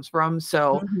that comes from.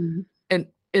 So, and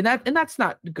that's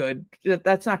not good.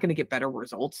 That's not going to get better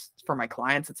results for my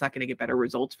clients. It's not going to get better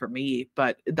results for me,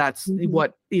 but that's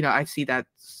what, I see that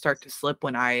start to slip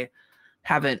when I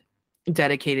haven't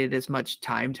dedicated as much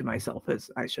time to myself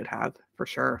as I should have, for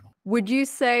sure. Would you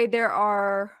say there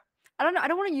are, I don't know, I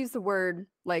don't want to use the word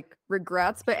like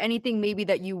regrets, but anything maybe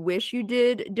that you wish you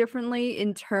did differently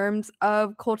in terms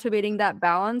of cultivating that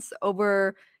balance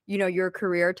over, you know, your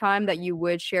career time that you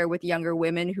would share with younger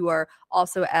women who are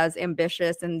also as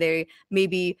ambitious and they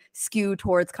maybe skew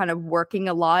towards kind of working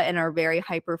a lot and are very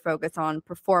hyper focused on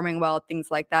performing well, things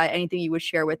like that? Anything you would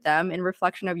share with them in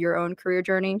reflection of your own career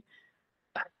journey?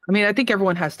 I mean, I think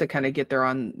everyone has to kind of get their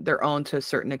own to a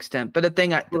certain extent. But the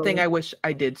thing I wish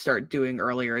I did start doing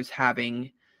earlier is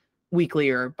having weekly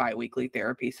or biweekly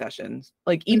therapy sessions.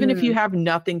 Like, even if you have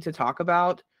nothing to talk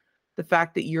about, the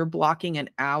fact that you're blocking an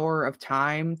hour of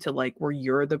time to like where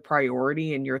you're the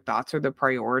priority and your thoughts are the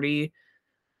priority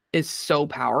is so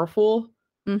powerful.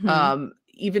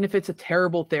 Even if it's a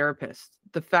terrible therapist,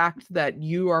 the fact that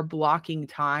you are blocking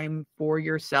time for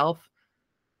yourself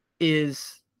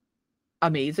is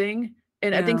amazing.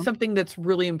 And I think something that's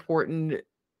really important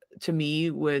to me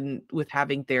with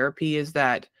having therapy is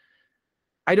that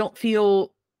I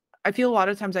feel a lot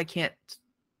of times I can't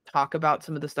talk about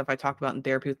some of the stuff I talk about in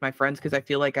therapy with my friends because I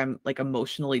feel like I'm like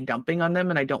emotionally dumping on them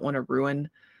and I don't want to ruin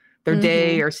their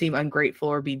day or seem ungrateful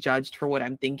or be judged for what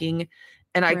I'm thinking.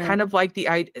 And I kind of like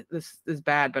this is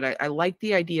bad, but I like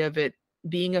the idea of it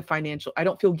being a financial, I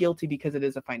don't feel guilty because it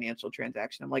is a financial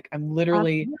transaction. I'm like, I'm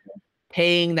literally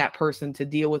paying that person to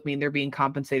deal with me and they're being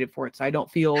compensated for it. So I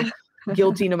don't feel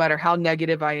guilty no matter how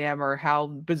negative I am or how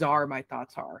bizarre my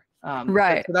thoughts are.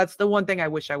 So that's the one thing I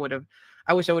wish I would have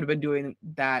been doing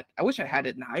that. I wish I had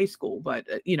it in high school, but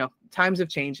you know, times have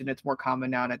changed and it's more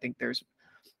common now. And I think there's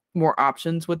more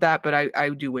options with that, but I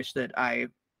do wish that I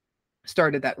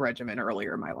started that regimen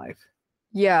earlier in my life.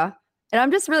 Yeah. And I'm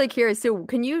just really curious. So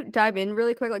can you dive in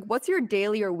really quick? Like, what's your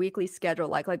daily or weekly schedule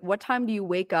like? Like, what time do you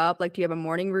wake up? Like, do you have a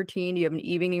morning routine? Do you have an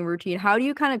evening routine? How do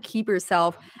you kind of keep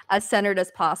yourself as centered as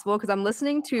possible? Because I'm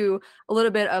listening to a little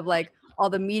bit of like all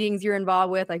the meetings you're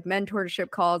involved with, like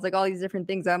mentorship calls, like all these different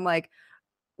things. I'm like,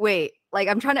 wait, like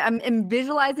I'm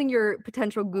visualizing your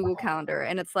potential Google Calendar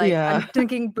and it's like, I'm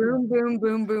thinking boom, boom,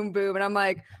 boom, boom, boom. And I'm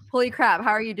like, holy crap, how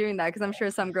are you doing that? Because I'm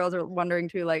sure some girls are wondering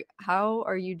too, like, how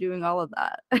are you doing all of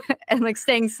that? And like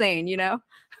staying sane, you know?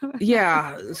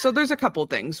 Yeah. So there's a couple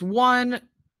things. One,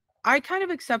 I kind of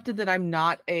accepted that I'm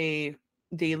not a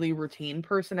daily routine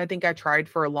person. I think I tried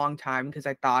for a long time because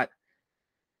I thought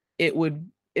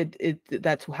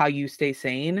that's how you stay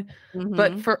sane.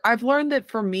 But I've learned that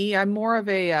for me, I'm more of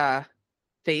a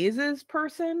phases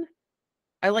person.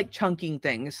 I like chunking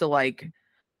things. So like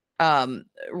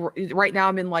right now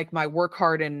I'm in like my work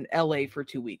hard in LA for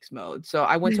 2 weeks mode. So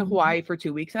I went to Hawaii for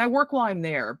 2 weeks and I work while I'm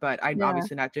there, but I'm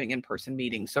obviously not doing in-person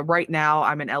meetings. So right now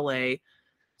I'm in LA.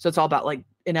 So it's all about like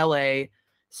in LA,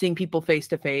 seeing people face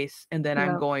to face. And then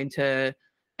and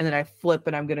then I flip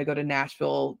and I'm going to go to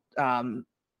Nashville.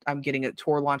 I'm getting a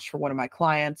tour launch for one of my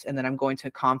clients, and then I'm going to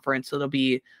a conference. So it'll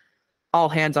be all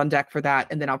hands on deck for that.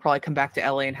 And then I'll probably come back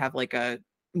to LA and have like a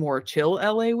more chill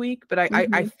LA week. But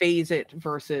I phase it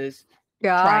versus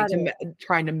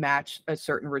trying to match a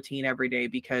certain routine every day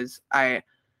because I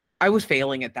was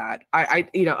failing at that.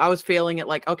 I was failing at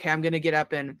like, okay, I'm going to get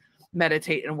up and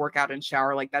meditate and work out and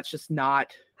shower. Like that's just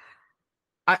not.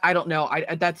 I don't know.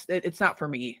 It's not for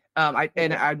me.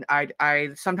 I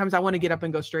sometimes I want to get up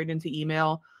and go straight into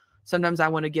email. Sometimes I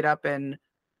want to get up and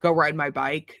go ride my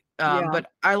bike.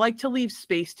 But I like to leave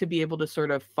space to be able to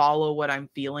sort of follow what I'm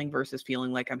feeling versus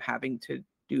feeling like I'm having to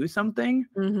do something.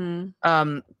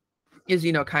 Is,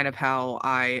 kind of how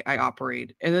I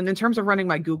operate. And then in terms of running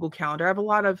my Google Calendar, I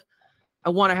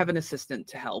want to have an assistant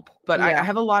to help, but I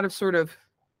have a lot of sort of,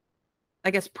 I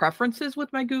guess, preferences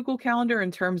with my Google Calendar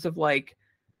in terms of like,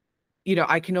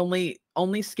 I can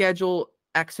only schedule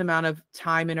X amount of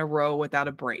time in a row without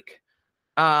a break.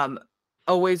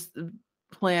 Always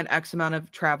plan X amount of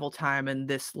travel time in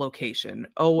this location.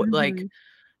 Like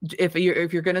if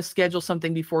you're going to schedule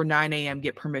something before 9 a.m.,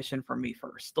 get permission from me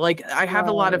first. Like I have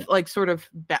a lot of like sort of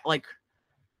like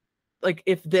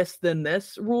if this, then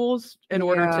this rules in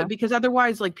order to, because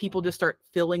otherwise like people just start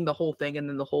filling the whole thing. And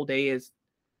then the whole day is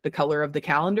the color of the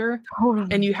calendar.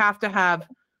 And you have to have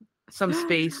some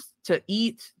space to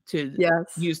eat, to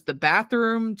use the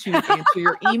bathroom, to answer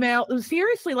your email.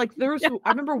 Seriously, like I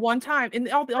remember one time, and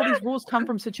all these rules come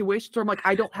from situations where I'm like,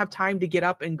 I don't have time to get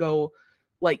up and go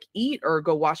like eat or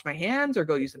go wash my hands or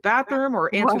go use the bathroom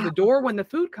or answer the door when the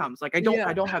food comes. Like I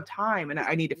don't have time and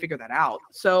I need to figure that out.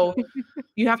 So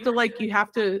you have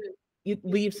to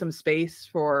leave some space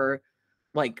for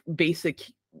like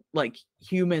basic like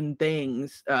human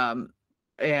things.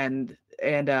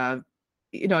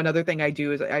 Another thing I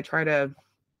do is I try to,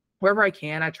 wherever I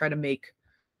can, I try to make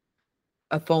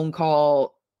a phone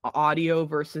call audio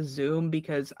versus Zoom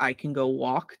because I can go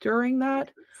walk during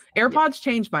that. AirPods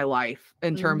changed my life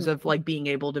in terms of like being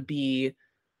able to be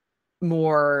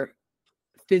more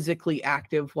physically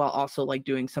active while also like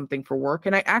doing something for work.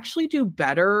 And I actually do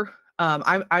better.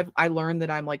 I learned that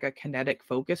I'm like a kinetic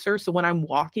focuser. So when I'm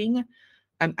walking,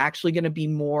 I'm actually going to be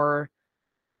more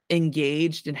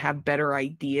engaged and have better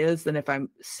ideas than if I'm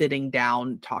sitting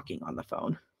down talking on the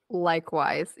phone.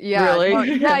 Likewise. Yeah.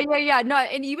 Really? No, yeah. No,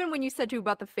 and even when you said too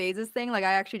about the phases thing, like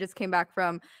I actually just came back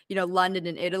from, London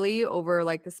and Italy over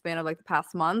like the span of like the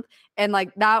past month. And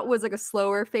like that was like a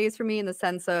slower phase for me in the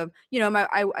sense of,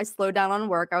 I slowed down on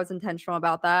work. I was intentional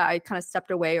about that. I kind of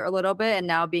stepped away a little bit. And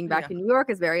now being back in New York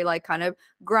is very like kind of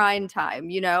grind time,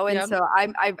 And so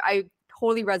I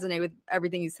totally resonate with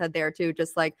everything you said there too,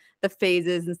 just like the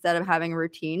phases instead of having a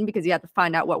routine, because you have to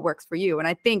find out what works for you. And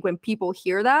I think when people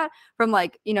hear that from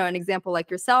like, an example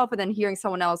like yourself, and then hearing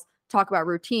someone else talk about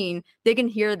routine, they can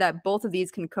hear that both of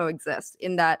these can coexist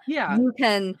in that you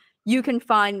can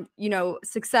find,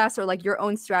 success or like your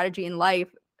own strategy in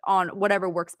life on whatever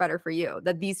works better for you,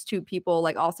 that these two people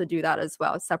like also do that as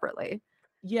well separately.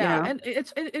 And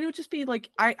it would just be like,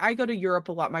 I go to Europe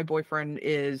a lot. My boyfriend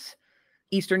is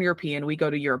Eastern European. We go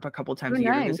to Europe a couple times a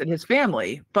year to visit his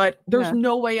family, but there's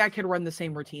no way I could run the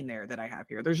same routine there that I have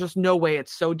here. There's just no way.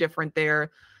 It's so different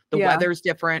there. The weather's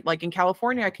different. Like in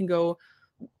California, I can go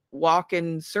walk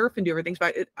and surf and do everything,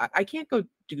 but I can't go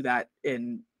do that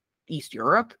in East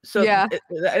Europe. So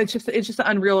it's just an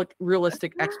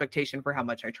unrealistic expectation for how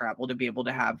much I travel to be able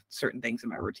to have certain things in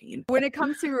my routine. When it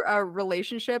comes to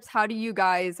relationships, how do you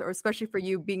guys, or especially for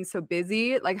you being so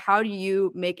busy, like how do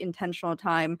you make intentional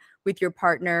time with your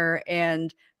partner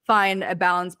and find a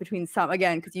balance between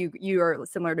again, because you are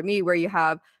similar to me where you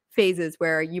have phases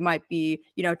where you might be,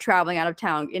 traveling out of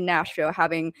town in Nashville,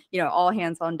 having, all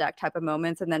hands on deck type of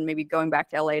moments, and then maybe going back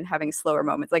to LA and having slower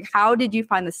moments. Like, how did you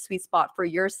find the sweet spot for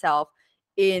yourself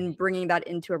in bringing that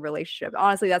into a relationship?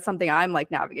 Honestly, that's something I'm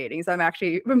like navigating. So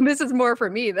this is more for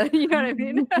me than, you know what I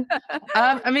mean?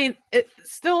 I mean, it's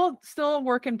still a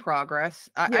work in progress.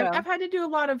 I've had to do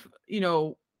a lot of,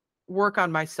 work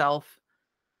on myself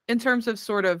in terms of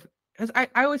sort of, because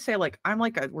I always say like I'm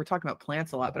like we're talking about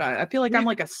plants a lot, but I feel like I'm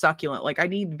like a succulent. Like I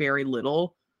need very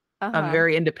little. I'm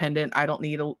very independent. I don't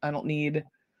need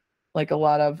like a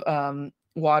lot of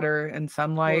water and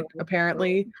sunlight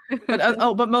apparently.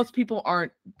 But most people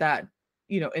aren't that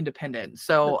independent.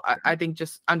 So I think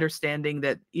just understanding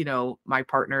that my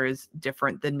partner is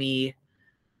different than me,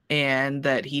 and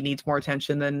that he needs more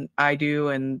attention than I do,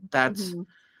 and that's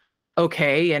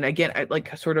okay. And again, I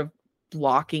like sort of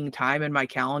blocking time in my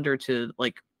calendar to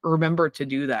like remember to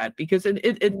do that, because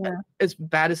it as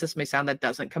bad as this may sound, that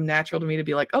doesn't come natural to me to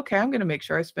be like, okay, I'm going to make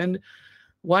sure I spend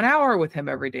 1 hour with him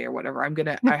every day or whatever. I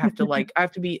have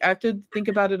to think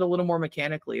about it a little more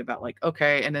mechanically about like,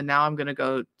 okay, and then now I'm going to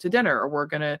go to dinner, or we're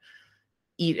going to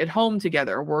eat at home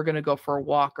together, or we're going to go for a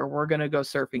walk, or we're going to go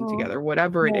surfing together,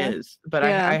 whatever it is. But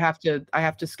I have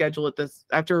to schedule it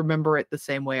I have to remember it the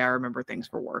same way I remember things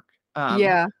for work.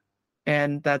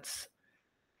 And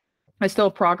I still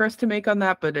have progress to make on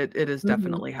that, but it has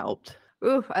definitely helped.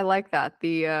 Ooh, I like that.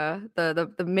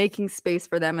 The making space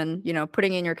for them, and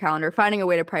putting in your calendar, finding a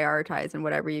way to prioritize in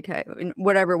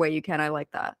whatever way you can. I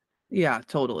like that. Yeah,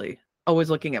 totally. Always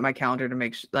looking at my calendar to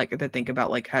make to think about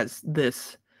like, has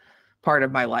this part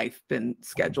of my life been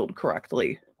scheduled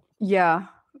correctly? Yeah.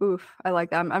 Oof, I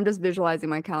like that. I'm just visualizing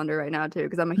my calendar right now too,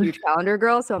 because I'm a huge calendar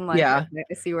girl. So I'm like, I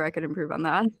see where I could improve on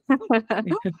that.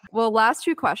 Well, last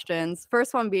two questions.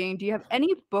 First one being, do you have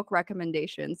any book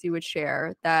recommendations you would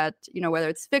share that, whether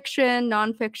it's fiction,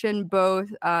 nonfiction, both,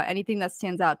 anything that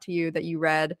stands out to you that you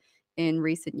read in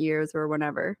recent years or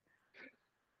whenever?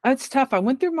 It's tough. I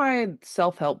went through my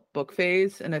self-help book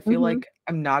phase, and I feel like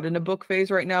I'm not in a book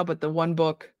phase right now, but the one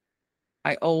book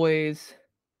I always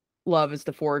love is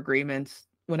The Four Agreements.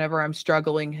 Whenever I'm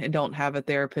struggling and don't have a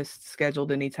therapist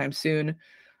scheduled anytime soon,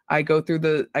 I go through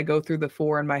the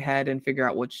four in my head and figure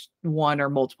out which one or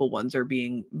multiple ones are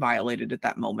being violated at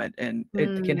that moment. And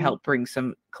it can help bring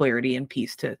some clarity and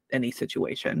peace to any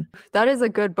situation. That is a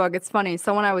good book. It's funny.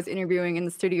 Someone I was interviewing in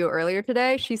the studio earlier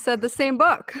today, she said the same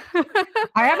book.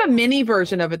 I have a mini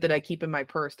version of it that I keep in my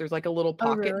purse. There's like a little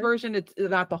pocket version. It's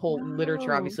not the whole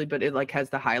literature, obviously, but it like has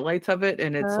the highlights of it.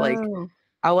 And it's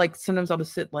like, sometimes I'll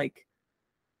just sit like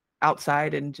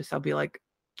outside and I'll be like,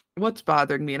 what's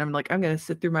bothering me? And I'm like, I'm going to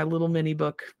sit through my little mini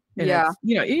book And Yeah. it's,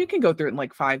 you know, you can go through it in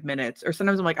like 5 minutes, or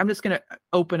sometimes I'm like, I'm just going to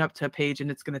open up to a page and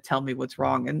it's going to tell me what's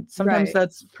wrong. And sometimes Right.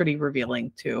 that's pretty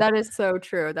revealing too. That is so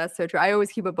true. That's so true. I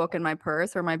always keep a book in my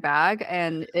purse or my bag,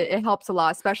 and it helps a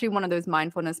lot, especially one of those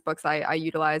mindfulness books I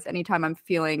utilize anytime I'm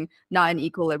feeling not in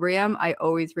equilibrium. I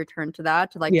always return to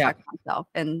that to like Yeah. check myself.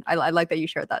 And I like that you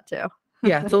shared that too.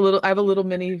 Yeah, I have a little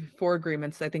mini 4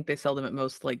 agreements. I think they sell them at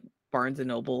most like Barnes and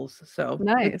Nobles. So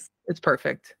Nice. it's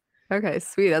perfect. Okay,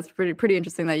 sweet. That's pretty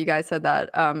interesting that you guys said that.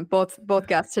 Both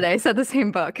guests today said the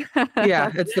same book.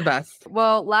 Yeah, it's the best.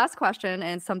 Well, last question,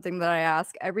 and something that I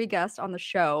ask every guest on the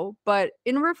show, but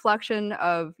in reflection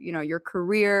of, you know, your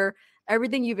career,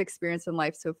 everything you've experienced in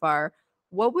life so far,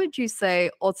 what would you say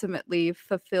ultimately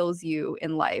fulfills you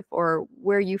in life, or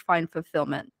where you find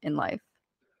fulfillment in life?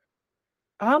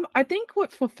 I think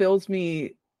what fulfills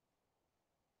me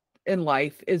in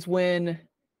life is when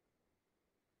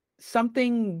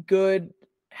something good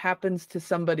happens to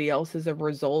somebody else as a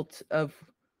result of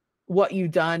what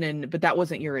you've done, but that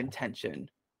wasn't your intention.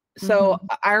 So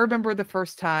I remember the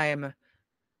first time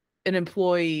an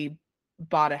employee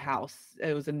bought a house.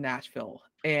 It was in Nashville,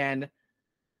 and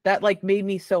that like made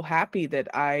me so happy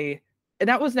and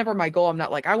that was never my goal. I'm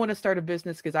not like, I want to start a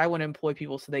business because I want to employ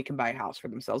people so they can buy a house for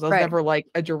themselves. That was Right. never like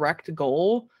a direct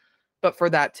goal, but for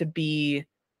that to be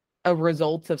a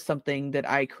result of something that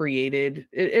I created,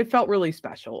 it felt really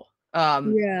special.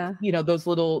 Yeah. You know, those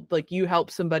little, like, you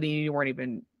help somebody you weren't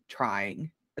even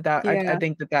trying. I Yeah.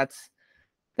 think that's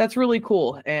really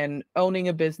cool. And owning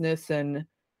a business and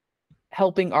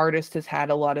helping artists has had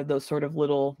a lot of those sort of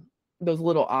little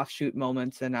offshoot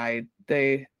moments, and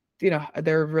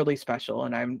they're really special,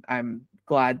 and I'm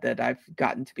glad that I've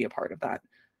gotten to be a part of that.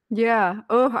 Yeah.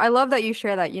 Oh, I love that you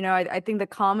share that. You know, I think the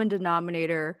common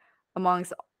denominator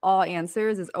amongst all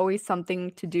answers is always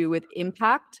something to do with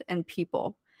impact and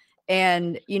people.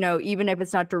 And, you know, even if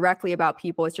it's not directly about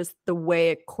people, it's just the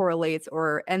way it correlates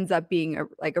or ends up being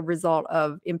a result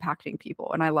of impacting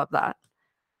people. And I love that.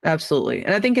 Absolutely.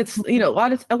 And I think it's, you know,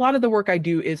 a lot of the work I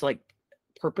do is like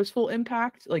purposeful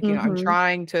impact. Like, you know, I'm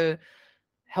trying to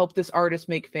help this artist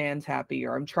make fans happy,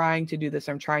 or I'm trying to do this,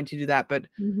 I'm trying to do that. But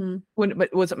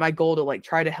but was it my goal to like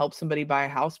try to help somebody buy a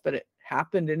house, but it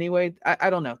happened anyway? I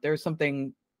don't know. There's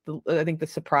something, I think the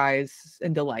surprise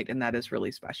and delight in that is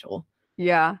really special.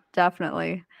 Yeah,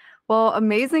 definitely. Well,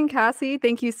 amazing, Cassie.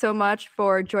 Thank you so much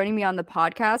for joining me on the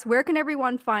podcast. Where can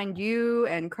everyone find you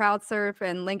and CrowdSurf,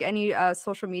 and link any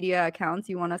social media accounts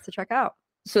you want us to check out?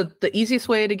 So the easiest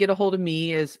way to get a hold of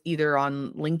me is either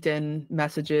on LinkedIn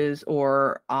messages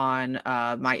or on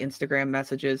my Instagram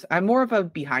messages. I'm more of a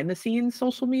behind the scenes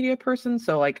social media person.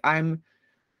 So like I'm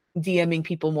DMing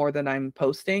people more than I'm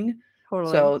posting.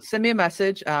 Totally. So send me a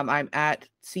message. I'm at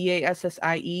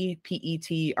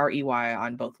CASSIEPETREY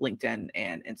on both LinkedIn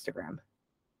and Instagram.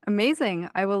 Amazing.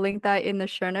 I will link that in the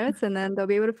show notes, and then they'll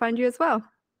be able to find you as well.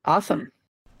 Awesome.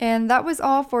 And that was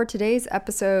all for today's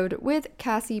episode with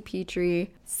Cassie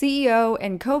Petrie, CEO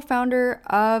and co-founder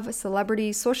of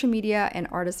celebrity social media and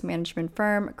artist management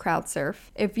firm CrowdSurf.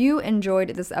 If you enjoyed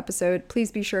this episode,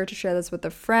 please be sure to share this with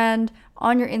a friend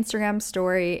on your Instagram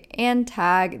story and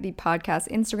tag the podcast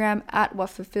Instagram at What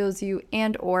Fulfills You,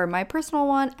 and or my personal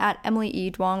one at Emily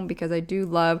E. Duong, because I do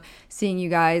love seeing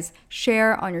you guys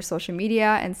share on your social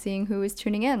media and seeing who is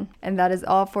tuning in. And that is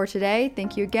all for today.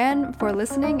 Thank you again for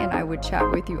listening, and I would chat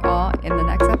with you all in the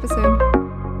next episode.